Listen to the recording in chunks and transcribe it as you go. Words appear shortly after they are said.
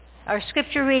Our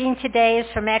scripture reading today is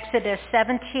from Exodus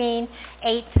 17,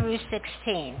 8 through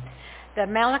 16. The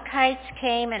Amalekites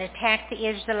came and attacked the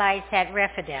Israelites at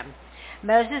Rephidim.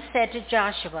 Moses said to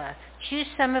Joshua, "Choose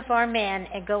some of our men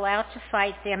and go out to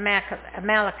fight the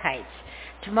Amalekites.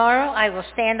 Tomorrow I will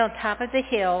stand on top of the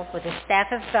hill with the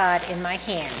staff of God in my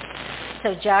hand."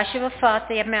 So Joshua fought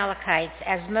the Amalekites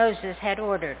as Moses had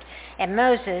ordered, and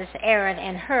Moses, Aaron,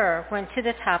 and Hur went to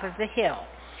the top of the hill.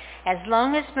 As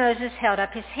long as Moses held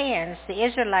up his hands, the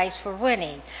Israelites were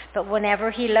winning, but whenever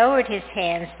he lowered his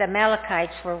hands, the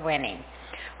Amalekites were winning.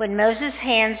 When Moses'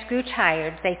 hands grew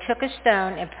tired, they took a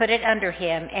stone and put it under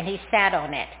him, and he sat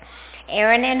on it.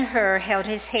 Aaron and Hur held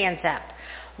his hands up,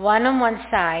 one on one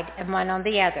side and one on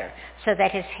the other, so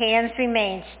that his hands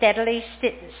remained steady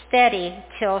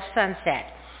till sunset.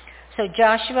 So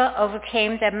Joshua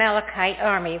overcame the Amalekite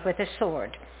army with a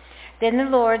sword. Then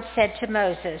the Lord said to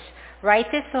Moses,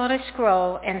 "Write this on a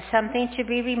scroll and something to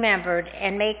be remembered,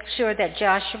 and make sure that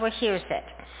Joshua hears it,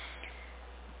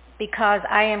 because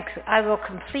I will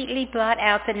completely blot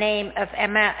out the name of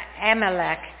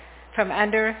Amalek from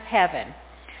under heaven."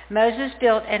 Moses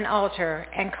built an altar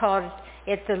and called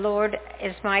it "The Lord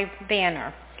is my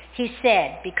banner." He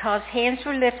said, "Because hands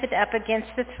were lifted up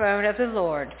against the throne of the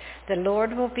Lord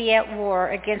will be at war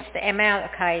against the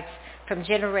Amalekites from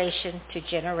generation to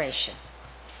generation."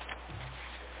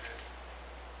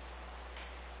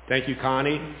 Thank you,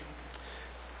 Connie.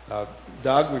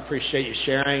 Doug, we appreciate you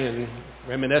sharing and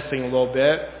reminiscing a little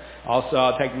bit. Also,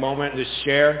 I'll take a moment to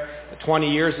share.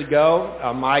 20 years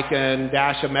ago, Mike and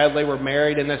Dasha Medley were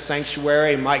married in this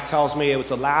sanctuary, and Mike tells me it was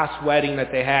the last wedding that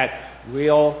they had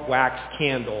real wax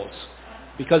candles.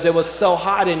 Because it was so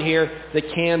hot in here, the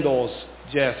candles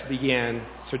just began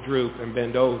to droop and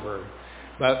bend over.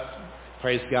 But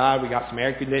praise God, we got some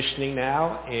air conditioning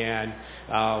now, and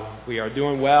we are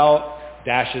doing well.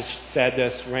 Dasha said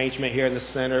this arrangement here in the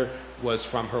center was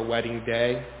from her wedding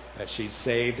day that she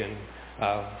saved and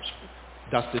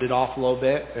dusted it off a little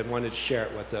bit and wanted to share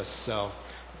it with us. So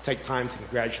take time to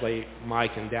congratulate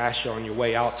Mike and Dasha on your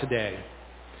way out today.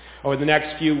 Over the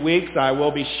next few weeks, I will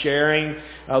be sharing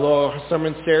a little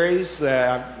sermon series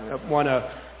that I want to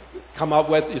come up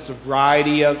with. It's a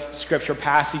variety of scripture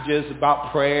passages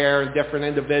about prayer and different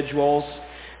individuals.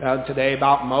 Today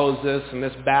about Moses and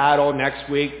this battle. Next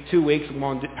week, 2 weeks, we're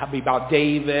going to be about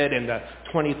David and the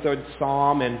 23rd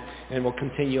Psalm, and we'll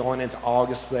continue on into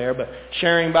August there. But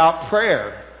sharing about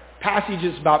prayer,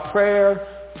 passages about prayer,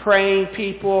 praying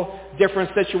people,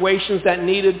 different situations that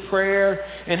needed prayer,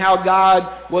 and how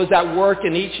God was at work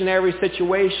in each and every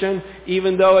situation,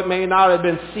 even though it may not have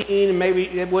been seen, and maybe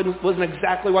it wasn't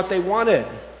exactly what they wanted.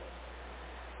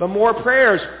 But more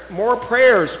prayers,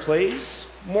 please.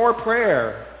 More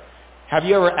prayer. Have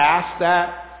you ever asked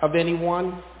that of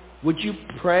anyone? Would you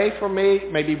pray for me?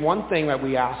 Maybe one thing that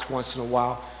we ask once in a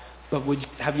while, but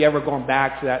have you ever gone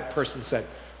back to that person and said,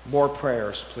 "More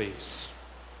prayers, please.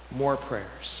 More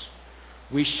prayers."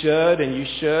 We should, and you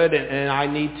should, and I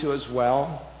need to as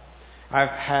well.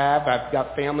 I've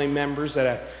got family members that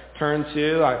I turn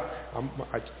to.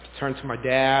 I turn to my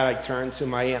dad. I turn to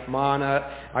my Aunt Mana.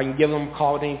 I can give them a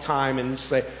call at any time and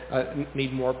say,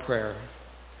 "Need more prayer."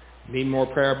 Need more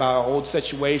prayer about an old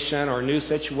situation or a new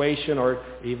situation or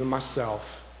even myself.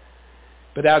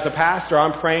 But as a pastor,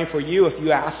 I'm praying for you if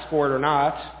you ask for it or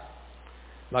not.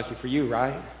 Lucky for you,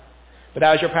 right? But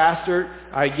as your pastor,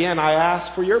 I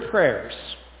ask for your prayers.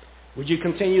 Would you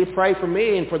continue to pray for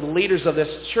me and for the leaders of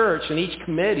this church and each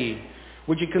committee?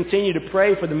 Would you continue to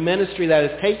pray for the ministry that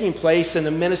is taking place and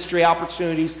the ministry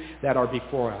opportunities that are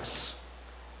before us?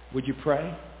 Would you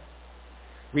pray?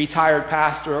 Retired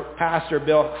Pastor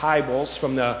Bill Hybels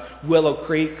from the Willow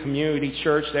Creek Community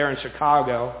Church there in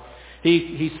Chicago,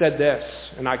 he said this,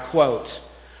 and I quote,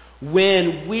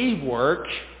 "When we work,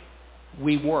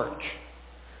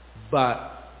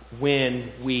 but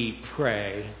when we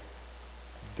pray,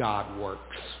 God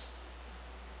works."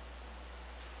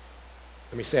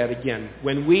 Let me say it again.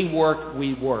 When we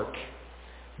work,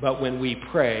 but when we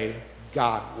pray,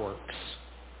 God works.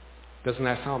 Doesn't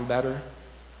that sound better?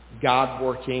 God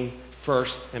working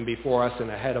first and before us and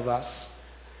ahead of us.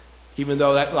 Even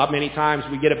though that many times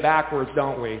we get it backwards,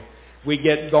 don't we? We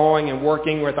get going and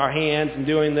working with our hands and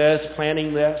doing this,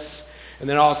 planning this, and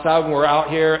then all of a sudden we're out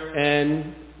here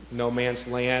in no man's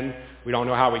land. We don't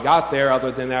know how we got there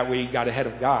other than that we got ahead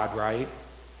of God, right?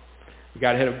 We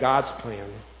got ahead of God's plan.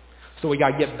 So we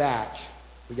got to get back.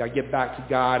 We got to get back to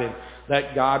God and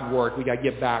let God work. We got to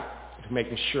get back to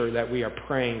making sure that we are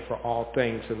praying for all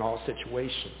things in all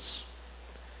situations.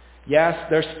 Yes,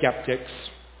 they're skeptics.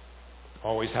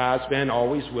 Always has been,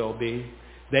 always will be.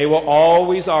 They will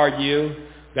always argue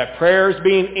that prayers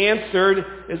being answered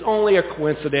is only a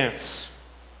coincidence.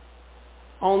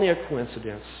 Only a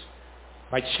coincidence.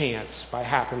 By chance, by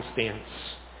happenstance.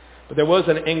 But there was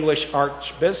an English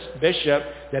archbishop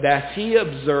that as he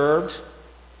observed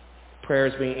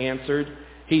prayers being answered,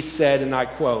 he said, and I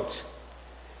quote,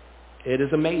 "It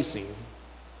is amazing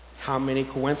how many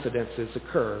coincidences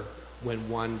occur when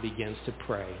one begins to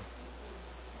pray."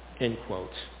 End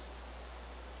quote.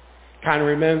 Kind of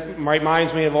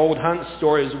reminds me of old Hunt's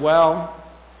story as well.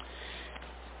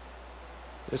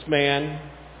 This man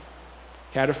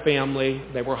had a family.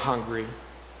 They were hungry.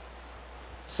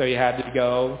 So he had to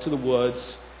go to the woods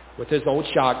with his old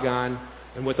shotgun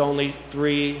and with only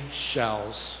 3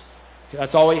 shells.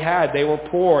 That's all he had. They were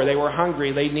poor. They were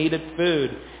hungry. They needed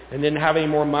food and didn't have any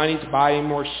more money to buy any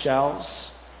more shells.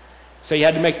 So he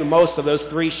had to make the most of those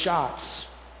 3 shots.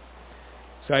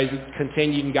 So as he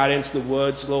continued and got into the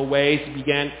woods a little ways, he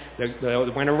began,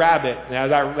 there went a rabbit. And as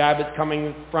that rabbit's coming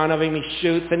in front of him, he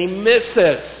shoots and he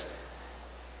misses.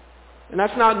 And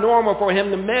that's not normal for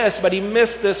him to miss, but he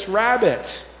missed this rabbit.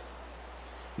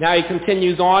 Now he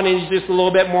continues on, and he's just a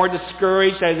little bit more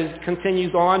discouraged as he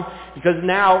continues on, because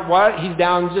now what? He's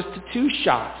down just to 2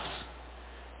 shots.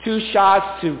 2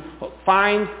 shots to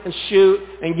find and shoot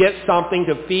and get something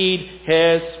to feed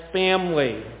his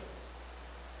family.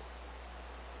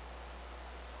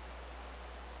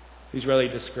 He's really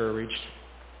discouraged.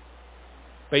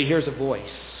 But he hears a voice.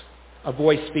 A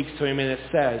voice speaks to him, and it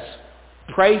says,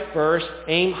 "Pray first,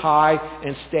 aim high,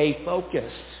 and stay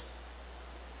focused."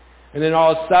 And then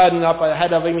all of a sudden, up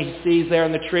ahead of him, he sees there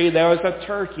in the tree, there was a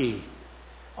turkey.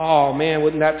 Oh man,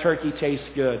 wouldn't that turkey taste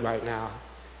good right now?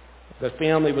 The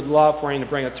family would love for him to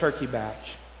bring a turkey back.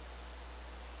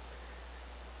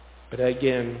 But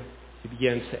again, he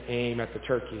begins to aim at the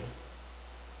turkey.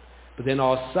 But then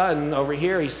all of a sudden, over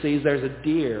here, he sees there's a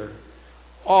deer.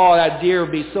 Oh, that deer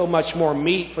would be so much more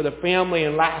meat for the family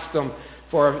and last them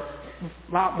for a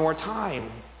lot more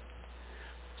time.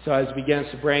 So as he begins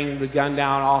to bring the gun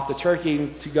down off the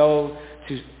turkey to go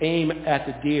to aim at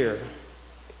the deer,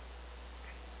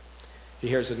 he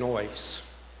hears a noise.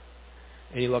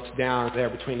 And he looks down. There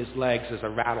between his legs is a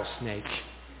rattlesnake.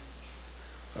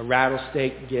 A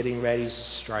rattlesnake getting ready to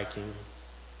strike him.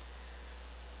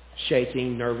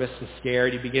 Shaking, nervous, and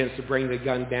scared, he begins to bring the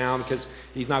gun down because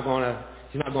he's not going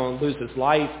to lose his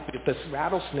life. If this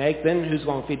rattlesnake, then who's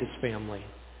going to feed his family?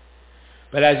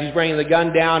 But as he's bringing the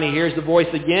gun down, he hears the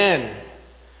voice again.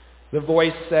 The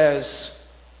voice says,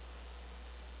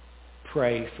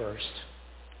 "Pray first,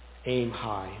 aim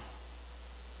high,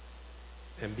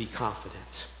 and be confident."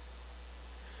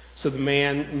 So the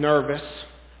man, nervous,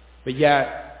 but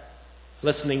yet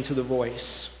listening to the voice,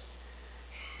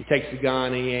 he takes the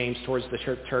gun and he aims towards the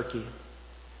turkey,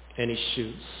 and he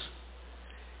shoots.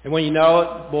 And when you know it,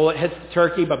 the bullet hits the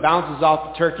turkey, but bounces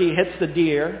off the turkey, hits the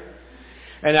deer.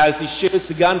 And as he shoots,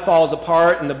 the gun falls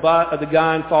apart, and the butt of the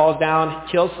gun falls down,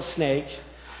 kills the snake,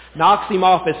 knocks him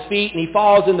off his feet, and he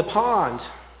falls in the pond.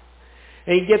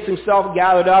 And he gets himself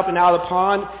gathered up and out of the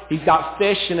pond. He's got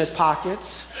fish in his pockets.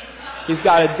 He's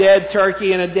got a dead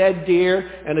turkey and a dead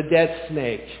deer and a dead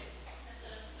snake.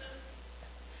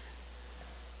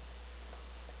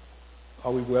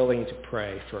 Are we willing to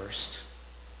pray first?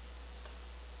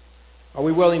 Are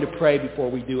we willing to pray before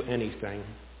we do anything?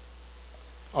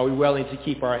 Are we willing to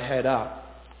keep our head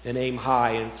up and aim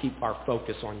high and keep our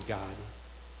focus on God?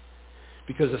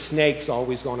 Because the snake's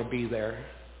always going to be there.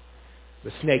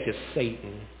 The snake is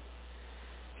Satan.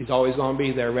 He's always going to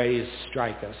be there ready to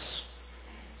strike us,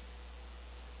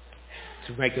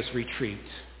 to make us retreat,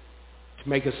 to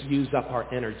make us use up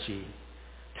our energy,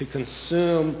 to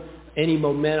consume any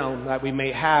momentum that we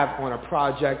may have on a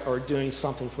project or doing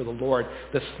something for the Lord.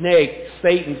 The snake,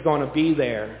 Satan's going to be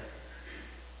there.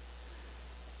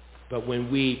 But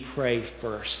when we pray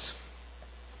first,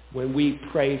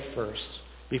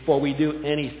 before we do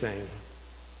anything,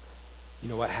 you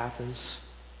know what happens?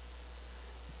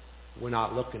 We're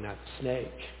not looking at the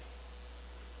snake.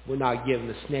 We're not giving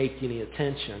the snake any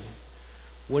attention.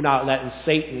 We're not letting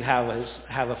Satan have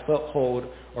a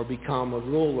foothold or become a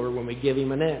ruler when we give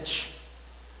him an inch.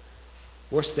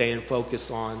 We're staying focused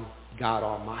on God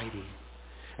Almighty.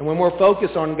 And when we're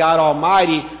focused on God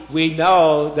Almighty, we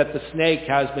know that the snake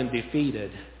has been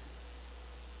defeated.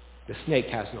 The snake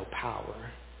has no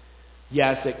power.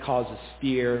 Yes, it causes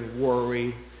fear and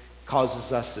worry,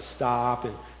 causes us to stop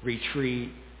and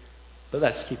retreat. But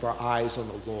let's keep our eyes on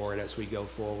the Lord as we go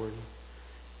forward.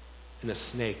 And the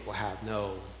snake will have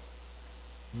no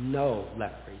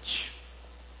leverage.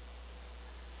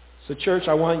 So church,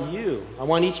 I want you. I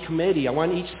want each committee. I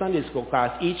want each Sunday school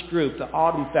class, each group, the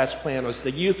Autumn Fest planners,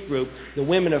 the youth group, the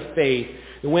Women of Faith,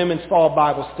 the Women's Fall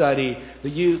Bible Study, the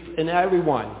youth, and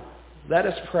everyone. Let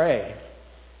us pray.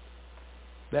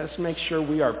 Let us make sure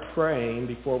we are praying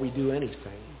before we do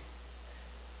anything.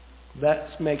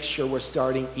 Let's make sure we're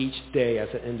starting each day as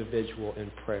an individual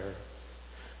in prayer.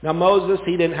 Now Moses,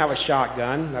 he didn't have a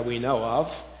shotgun that we know of,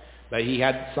 but he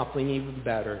had something even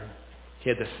better. He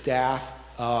had the staff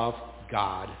of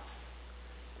God.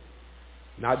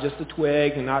 Not just a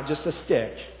twig and not just a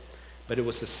stick, but it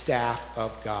was the staff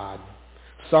of God.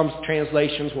 Some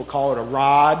translations will call it a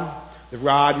rod. The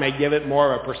rod may give it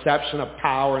more of a perception of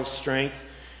power and strength.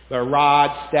 But a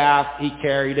rod, staff, he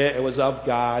carried it. It was of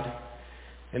God.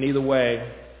 And either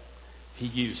way, he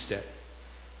used it.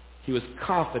 He was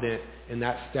confident in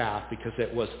that staff because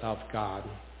it was of God.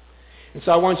 And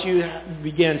so I want you to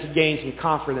begin to gain some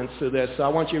confidence through this. So I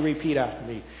want you to repeat after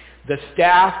me. The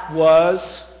staff was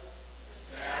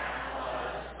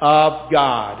of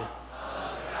God.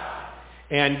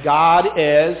 And God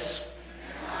is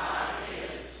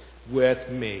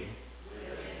with me.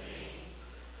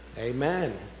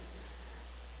 Amen.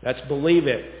 Let's believe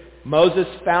it. Moses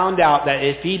found out that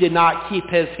if he did not keep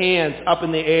his hands up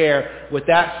in the air with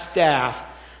that staff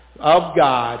of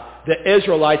God, the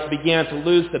Israelites began to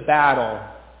lose the battle.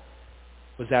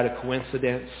 Was that a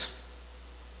coincidence?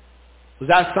 Was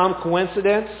that some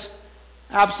coincidence?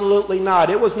 Absolutely not.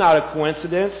 It was not a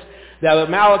coincidence. The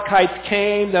Amalekites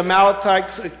came, the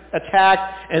Amalekites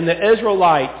attacked, and the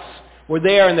Israelites were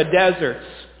there in the deserts.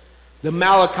 The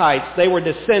Amalekites, they were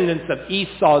descendants of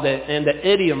Esau and the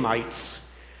Edomites.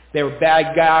 They were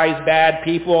bad guys, bad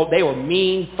people. They were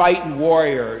mean, fighting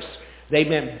warriors. They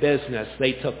meant business.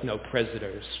 They took no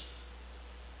prisoners.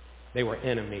 They were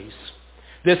enemies.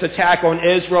 This attack on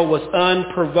Israel was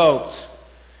unprovoked.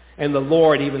 And the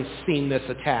Lord even seen this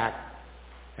attack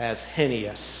as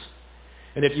heinous.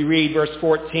 And if you read verse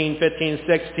 14, 15,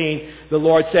 16, the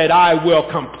Lord said, I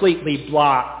will completely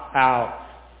blot out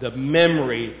the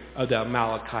memory of the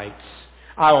Amalekites.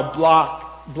 I will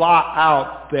blot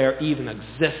out their even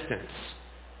existence.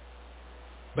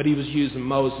 But he was using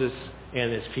Moses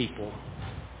and his people.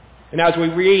 And as we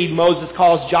read, Moses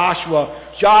calls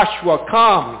Joshua, Joshua,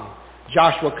 come.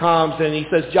 Joshua comes and he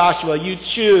says, Joshua, you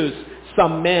choose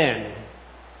some men.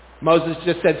 Moses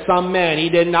just said some men. He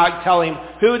did not tell him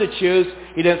who to choose.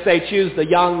 He didn't say choose the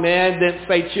young men. Didn't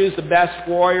say choose the best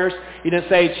warriors. He didn't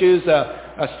say choose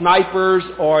snipers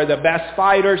or the best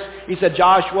fighters. He said,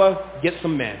 Joshua, get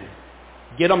some men.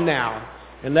 Get them now.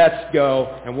 And let's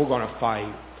go and we're going to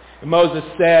fight. And Moses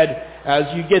said, as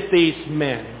you get these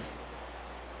men,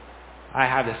 I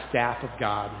have the staff of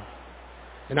God.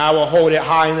 And I will hold it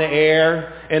high in the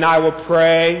air, and I will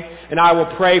pray, and I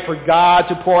will pray for God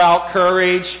to pour out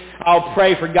courage. I'll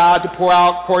pray for God to pour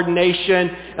out coordination,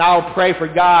 and I'll pray for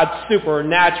God's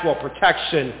supernatural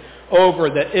protection over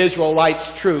the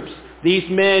Israelites' troops. These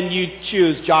men you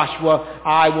choose, Joshua,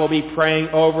 I will be praying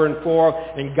over and for,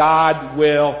 and God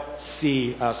will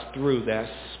see us through this.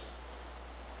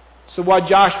 So what did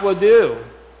Joshua do?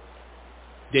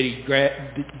 Did he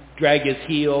drag his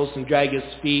heels and drag his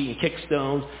feet and kick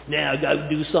stones? Now I got to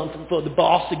do something for the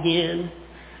boss again.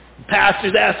 The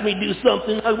pastors asked me to do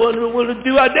something I wouldn't want to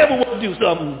do. I never want to do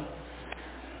something.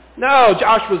 No,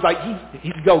 Joshua's like,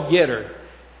 he's a go-getter.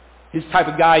 He's the type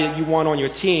of guy that you want on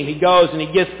your team. He goes and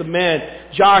he gets the men.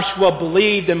 Joshua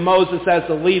believed in Moses as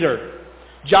the leader.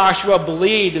 Joshua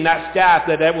believed in that staff,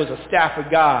 that was a staff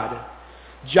of God.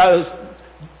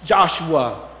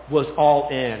 Joshua was all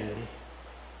in.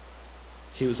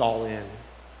 He was all in.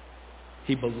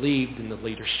 He believed in the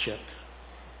leadership.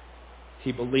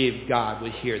 He believed God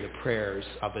would hear the prayers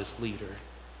of his leader.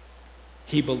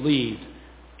 He believed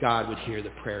God would hear the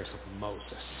prayers of Moses.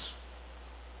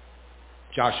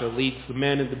 Joshua leads the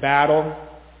men into battle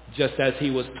just as he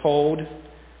was told.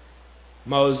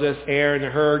 Moses, Aaron,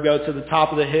 and Hur go to the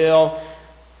top of the hill,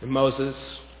 and Moses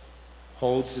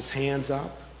holds his hands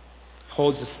up,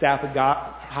 holds the staff of God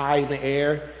high in the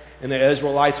air, and the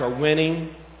Israelites are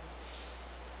winning.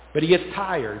 But he gets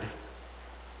tired.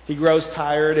 He grows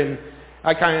tired, and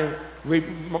I kind of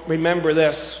remember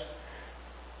this.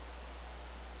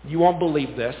 You won't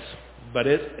believe this, but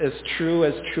it's as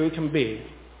true can be.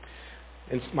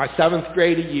 In my 7th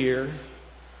grade year,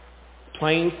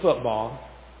 playing football,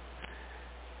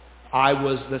 I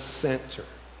was the center.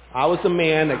 I was the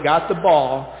man that got the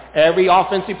ball every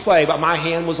offensive play, but my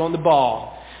hand was on the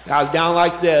ball. And I was down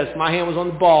like this. My hand was on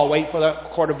the ball, waiting for the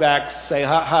quarterback to say,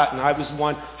 hut, hut, and I was the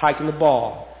one hiking the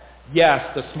ball.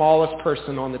 Yes, the smallest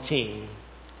person on the team.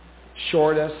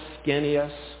 Shortest,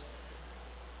 skinniest,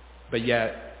 but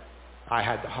yet I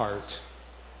had the heart.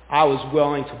 I was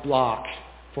willing to block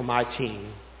for my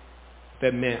team.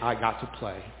 That meant I got to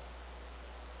play.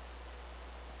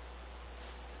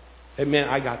 It meant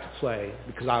I got to play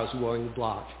because I was willing to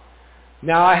block.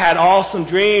 Now I had awesome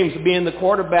dreams of being the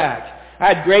quarterback.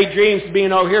 I had great dreams of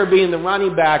being over here, being the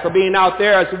running back, or being out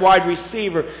there as a wide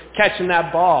receiver, catching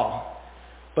that ball.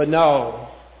 But no,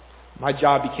 my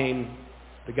job became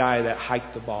the guy that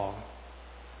hiked the ball.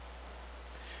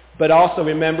 But also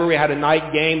remember, we had a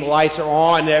night game, the lights are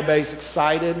on, and everybody's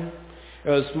excited. It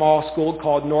was a small school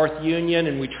called North Union,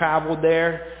 and we traveled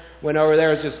there. Went over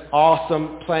there. It was just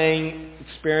awesome playing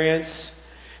experience.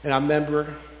 And I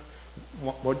remember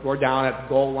we're down at the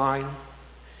goal line,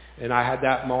 and I had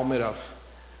that moment of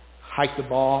hike the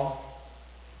ball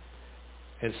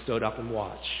and stood up and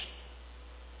watched.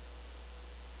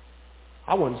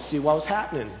 I wanted to see what was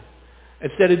happening.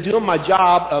 Instead of doing my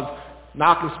job of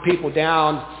knocking some people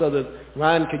down so the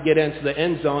run could get into the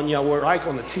end zone, we're right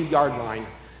on the 2-yard line.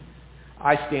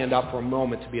 I stand up for a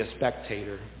moment to be a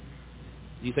spectator.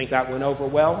 Do you think that went over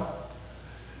well?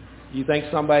 Do you think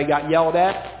somebody got yelled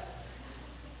at?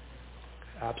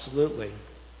 Absolutely.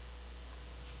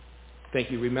 Think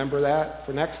you remember that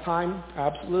for next time?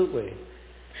 Absolutely.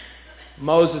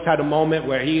 Moses had a moment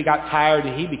where he got tired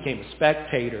and he became a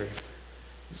spectator.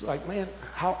 He's like, man,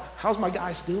 how's my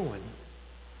guys doing?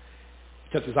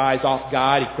 He took his eyes off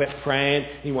God. He quit praying.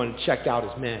 He wanted to check out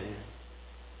his men.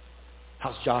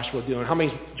 How's Joshua doing? How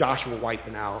many's Joshua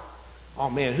wiping out? Oh,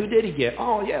 man, who did he get?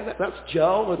 Oh, yeah, that's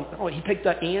Joe. And, oh, he picked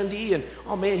up Andy. And,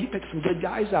 oh, man, he picked some good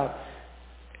guys out.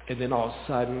 And then all of a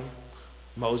sudden,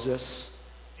 Moses,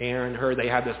 Aaron, Hur, they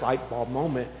had this light bulb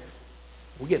moment.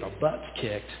 We're getting our butts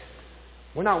kicked.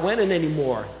 We're not winning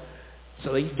anymore.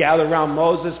 So they gather around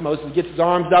Moses. Moses gets his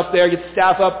arms up there, gets the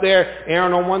staff up there.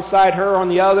 Aaron on one side, Hur on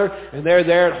the other. And they're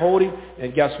there holding.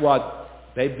 And guess what?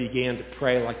 They began to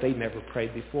pray like they never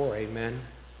prayed before. Amen.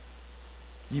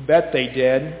 You bet they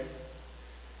did.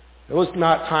 It was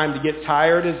not time to get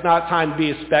tired. It's not time to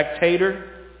be a spectator.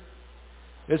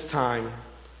 It's time,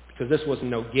 because this was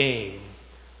no game.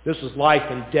 This was life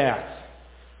and death.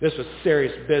 This was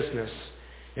serious business.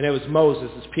 And it was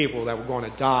Moses' people that were going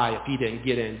to die if he didn't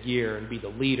get in gear and be the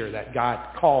leader that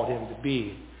God called him to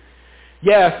be.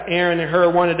 Yes, Aaron and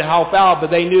Hur wanted to help out,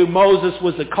 but they knew Moses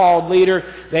was the called leader.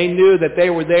 They knew that they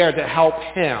were there to help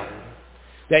him.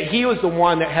 That he was the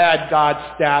one that had God's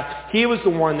staff. He was the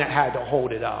one that had to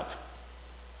hold it up,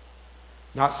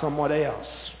 not somebody else.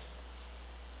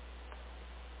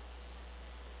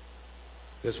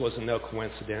 This wasn't no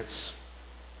coincidence.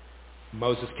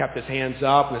 Moses kept his hands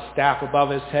up and the staff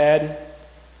above his head.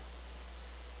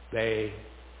 They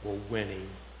were winning.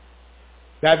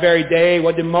 That very day,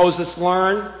 what did Moses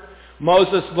learn?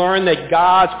 Moses learned that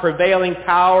God's prevailing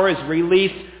power is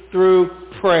released through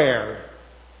prayer.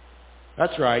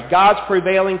 That's right. God's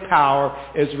prevailing power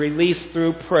is released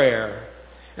through prayer.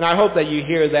 And I hope that you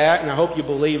hear that, and I hope you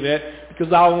believe it,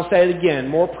 because I will say it again.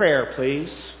 More prayer, please.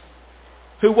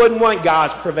 Who wouldn't want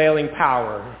God's prevailing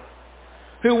power?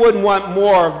 Who wouldn't want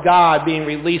more of God being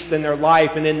released in their life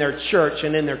and in their church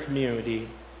and in their community?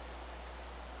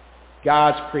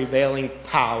 God's prevailing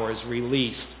power is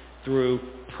released through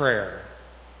prayer.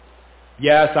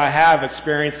 Yes, I have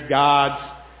experienced God's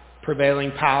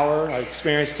prevailing power. I've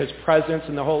experienced His presence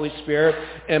in the Holy Spirit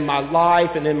in my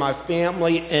life and in my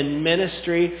family and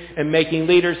ministry and making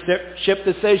leadership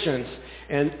decisions.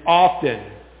 And often,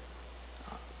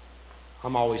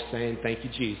 I'm always saying, thank you,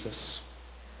 Jesus.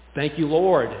 Thank you,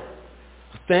 Lord.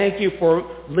 Thank you for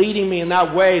leading me in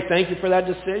that way. Thank you for that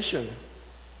decision.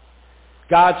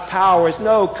 God's power is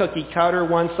no cookie cutter,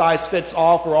 one size fits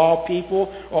all for all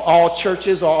people or all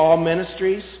churches or all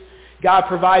ministries. God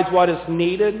provides what is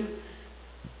needed,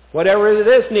 whatever it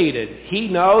is needed. He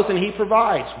knows and He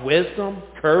provides wisdom,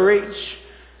 courage,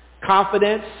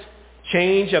 confidence,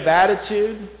 change of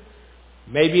attitude,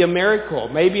 maybe a miracle,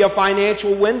 maybe a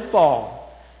financial windfall.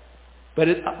 But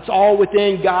it's all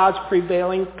within God's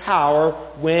prevailing power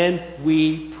when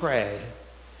we pray.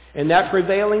 And that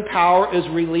prevailing power is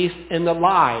released in the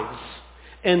lives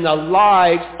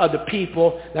of the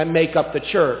people that make up the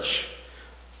church.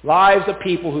 Lives of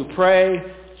people who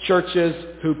pray, churches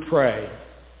who pray.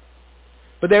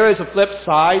 But there is a flip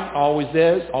side, always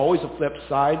a flip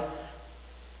side.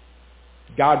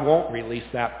 God won't release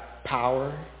that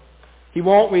power. He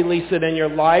won't release it in your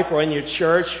life or in your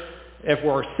church if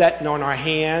we're sitting on our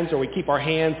hands or we keep our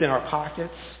hands in our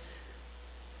pockets.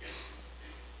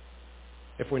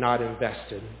 If we're not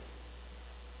invested.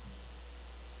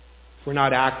 If we're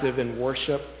not active in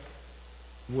worship.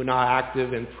 We're not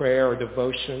active in prayer or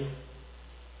devotion.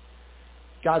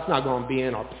 God's not going to be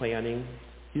in our planning.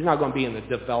 He's not going to be in the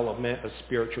development of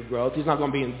spiritual growth. He's not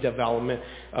going to be in the development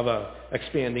of an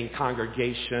expanding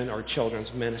congregation or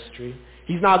children's ministry.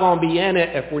 He's not going to be in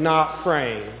it if we're not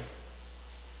praying.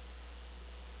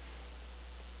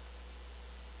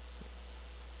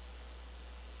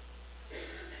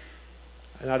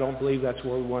 And I don't believe that's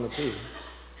where we want to be.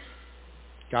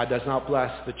 God does not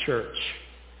bless the church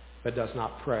that does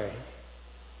not pray.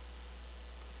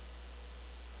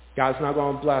 God's not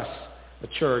going to bless a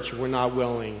church if we're not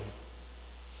willing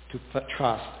to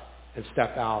trust and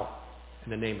step out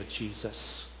in the name of Jesus.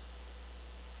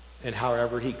 And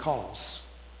however he calls.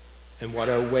 And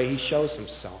whatever way he shows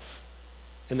himself.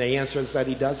 And the answers that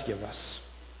he does give us.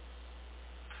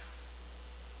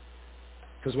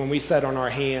 Because when we sit on our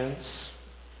hands,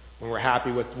 when we're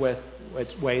happy with the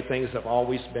way things have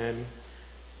always been,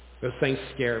 those things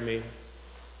scare me.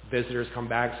 Visitors come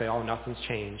back and say, oh, nothing's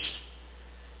changed.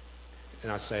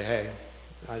 And I say, hey,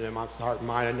 in my heart and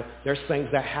mind, there's things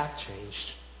that have changed.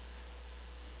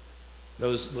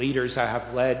 Those leaders that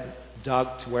have led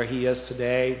Doug to where he is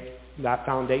today, that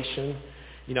foundation,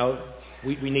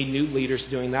 we need new leaders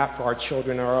doing that for our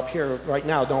children who are up here right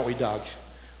now, don't we, Doug?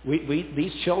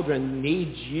 These children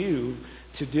need you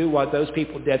to do what those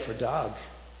people did for Doug.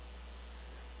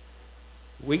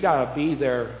 We got to be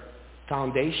their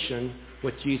foundation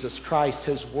with Jesus Christ,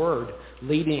 his word,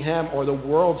 leading him, or the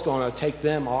world's going to take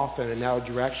them off in another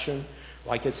direction,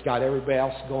 like it's got everybody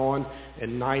else going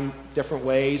in 9 different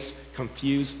ways,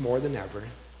 confused more than ever.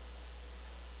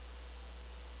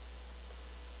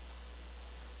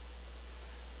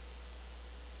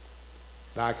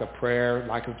 Lack of prayer,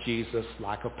 lack of Jesus,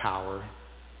 lack of power.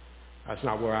 That's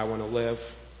not where I want to live.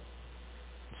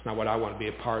 It's not what I want to be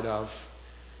a part of.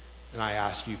 And I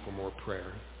ask you for more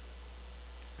prayer.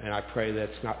 And I pray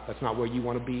that's not where you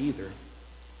want to be either.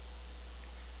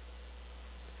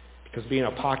 Because being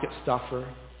a pocket stuffer,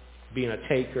 being a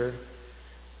taker,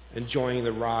 enjoying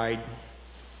the ride,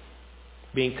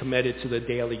 being committed to the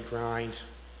daily grind,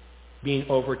 being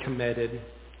overcommitted,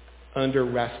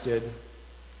 under-rested.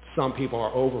 Some people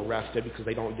are over-rested because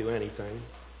they don't do anything.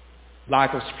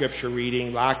 Lack of scripture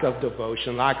reading, lack of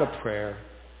devotion, lack of prayer.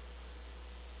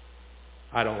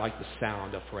 I don't like the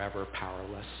sound of forever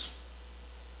powerless.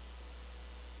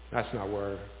 That's not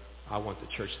where I want the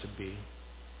church to be.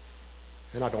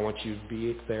 And I don't want you to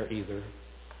be there either.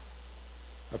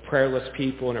 A prayerless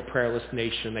people and a prayerless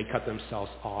nation, they cut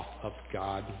themselves off of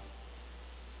God.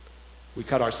 We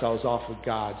cut ourselves off of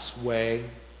God's way,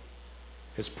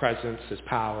 his presence, his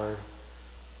power.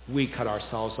 We cut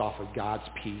ourselves off of God's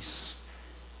peace.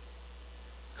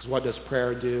 Because what does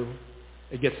prayer do?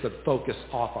 It gets the focus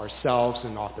off ourselves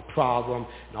and off the problem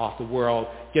and off the world.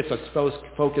 Gets us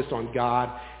focused on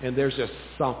God. And there's just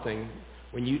something,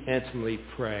 when you intimately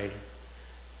pray,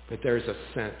 that there's a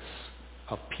sense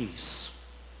of peace.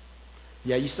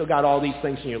 Yeah, you still got all these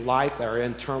things in your life that are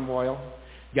in turmoil.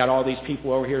 You got all these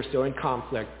people over here still in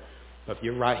conflict. But if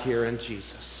you're right here in Jesus,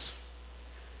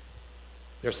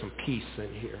 there's some peace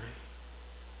in here.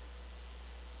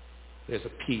 There's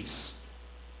a peace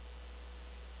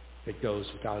that goes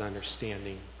without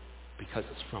understanding because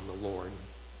it's from the Lord.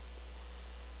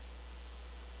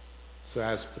 So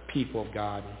as the people of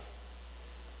God,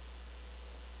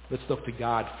 let's look to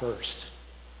God first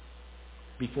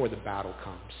before the battle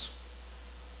comes,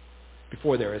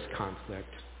 before there is conflict.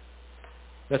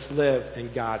 Let's live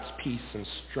in God's peace and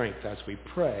strength as we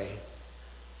pray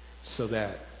so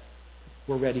that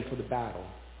we're ready for the battle.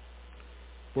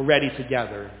 We're ready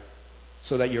together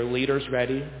so that your leader's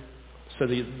ready, so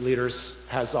the leaders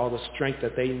has all the strength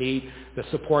that they need. The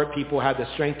support people have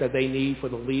the strength that they need for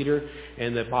the leader,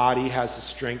 and the body has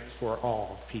the strength for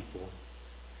all people.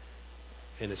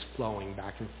 And it's flowing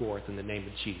back and forth in the name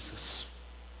of Jesus.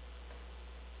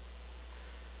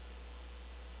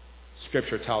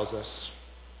 Scripture tells us,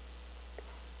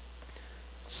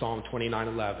 Psalm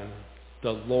 29:11,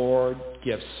 the Lord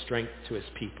gives strength to his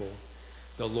people.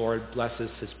 The Lord blesses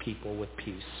his people with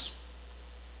peace.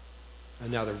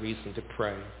 Another reason to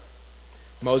pray.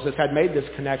 Moses had made this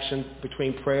connection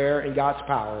between prayer and God's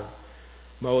power.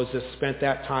 Moses spent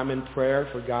that time in prayer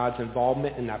for God's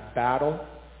involvement in that battle.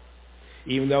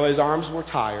 Even though his arms were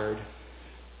tired,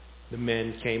 the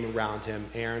men came around him.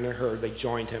 Aaron and Hur, they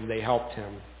joined him. They helped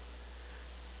him.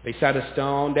 They set a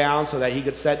stone down so that he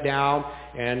could sit down,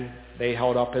 and they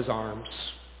held up his arms.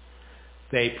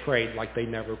 They prayed like they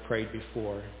never prayed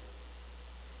before.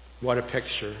 What a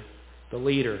picture. The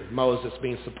leader, Moses,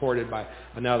 being supported by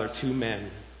another 2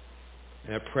 men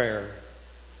in a prayer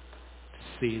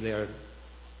to see their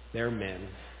men,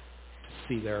 to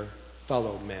see their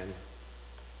fellow men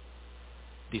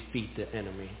defeat the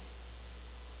enemy.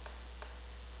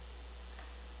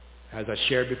 As I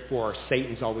shared before,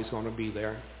 Satan's always going to be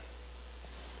there.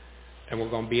 And we're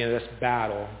going to be in this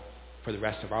battle for the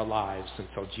rest of our lives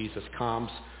until Jesus comes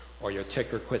or your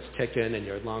ticker quits ticking and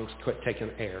your lungs quit taking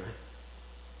air.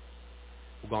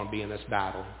 We're going to be in this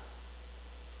battle.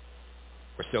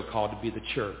 We're still called to be the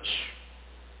church.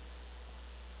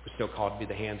 We're still called to be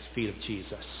the hands and feet of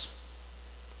Jesus.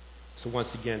 So once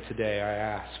again today I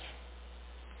ask,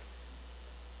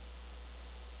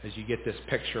 as you get this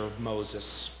picture of Moses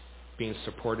being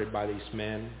supported by these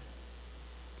men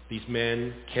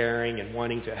caring and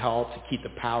wanting to help to keep the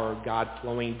power of God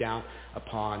flowing down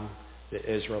upon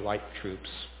the Israelite troops.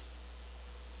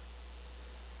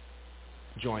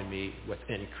 Join me with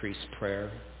increased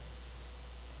prayer,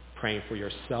 praying for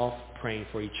yourself, praying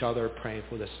for each other, praying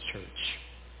for this church.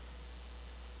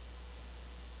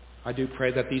 I do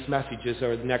pray that these messages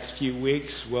over the next few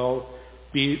weeks will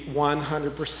be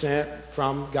 100%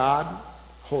 from God,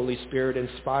 Holy Spirit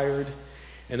inspired,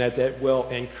 and that will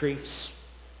increase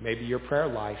maybe your prayer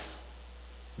life.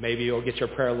 Maybe you'll get your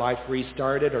prayer life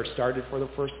restarted or started for the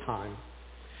first time.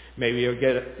 Maybe you'll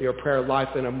get your prayer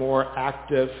life in a more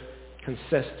active,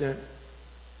 consistent,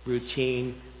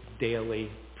 routine,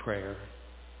 daily prayer.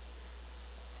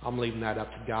 I'm leaving that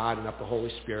up to God and up to the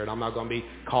Holy Spirit. I'm not going to be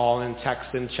calling,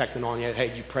 texting, checking on you. Hey,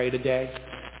 did you pray today?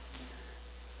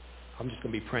 I'm just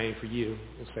going to be praying for you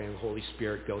and saying, Holy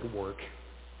Spirit, go to work.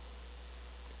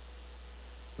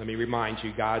 Let me remind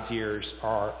you, God's ears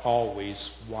are always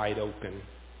wide open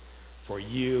for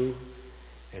you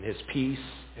and his peace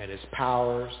and his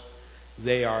powers.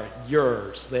 They are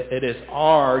yours. It is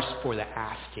ours for the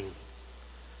asking,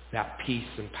 that peace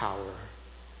and power.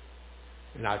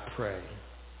 And I pray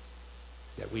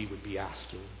that we would be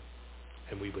asking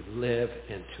and we would live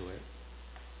into it.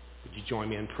 Would you join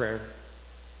me in prayer?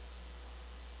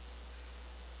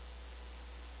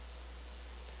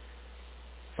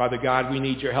 Father God, we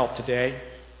need your help today.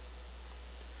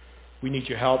 We need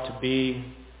your help to be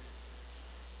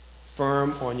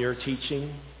firm on your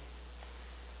teaching,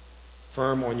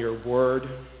 firm on your word,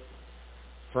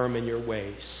 firm in your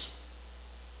ways,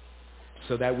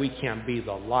 so that we can be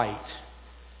the light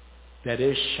that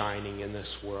is shining in this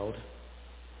world,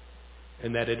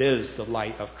 and that it is the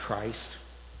light of Christ.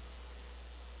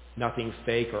 Nothing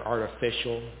fake or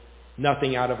artificial,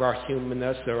 nothing out of our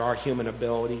humanness or our human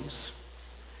abilities.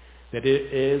 That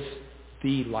it is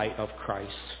the light of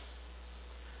Christ,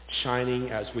 shining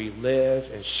as we live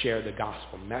and share the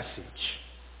gospel message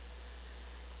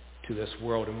to this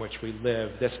world in which we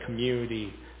live, this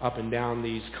community, up and down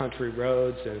these country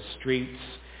roads and streets,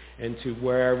 and to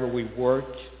wherever we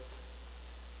work,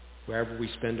 wherever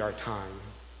we spend our time.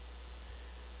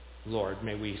 Lord,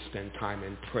 may we spend time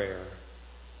in prayer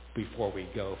before we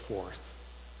go forth.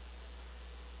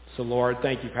 So Lord,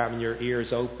 thank you for having your ears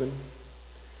open.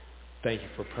 Thank you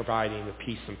for providing the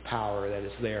peace and power that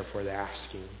is there for the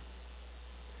asking.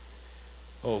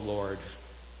 Oh Lord,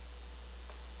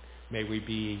 may we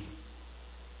be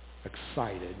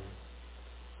excited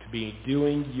to be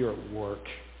doing your work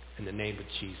in the name of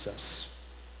Jesus,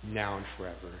 now and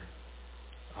forever.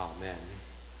 Amen.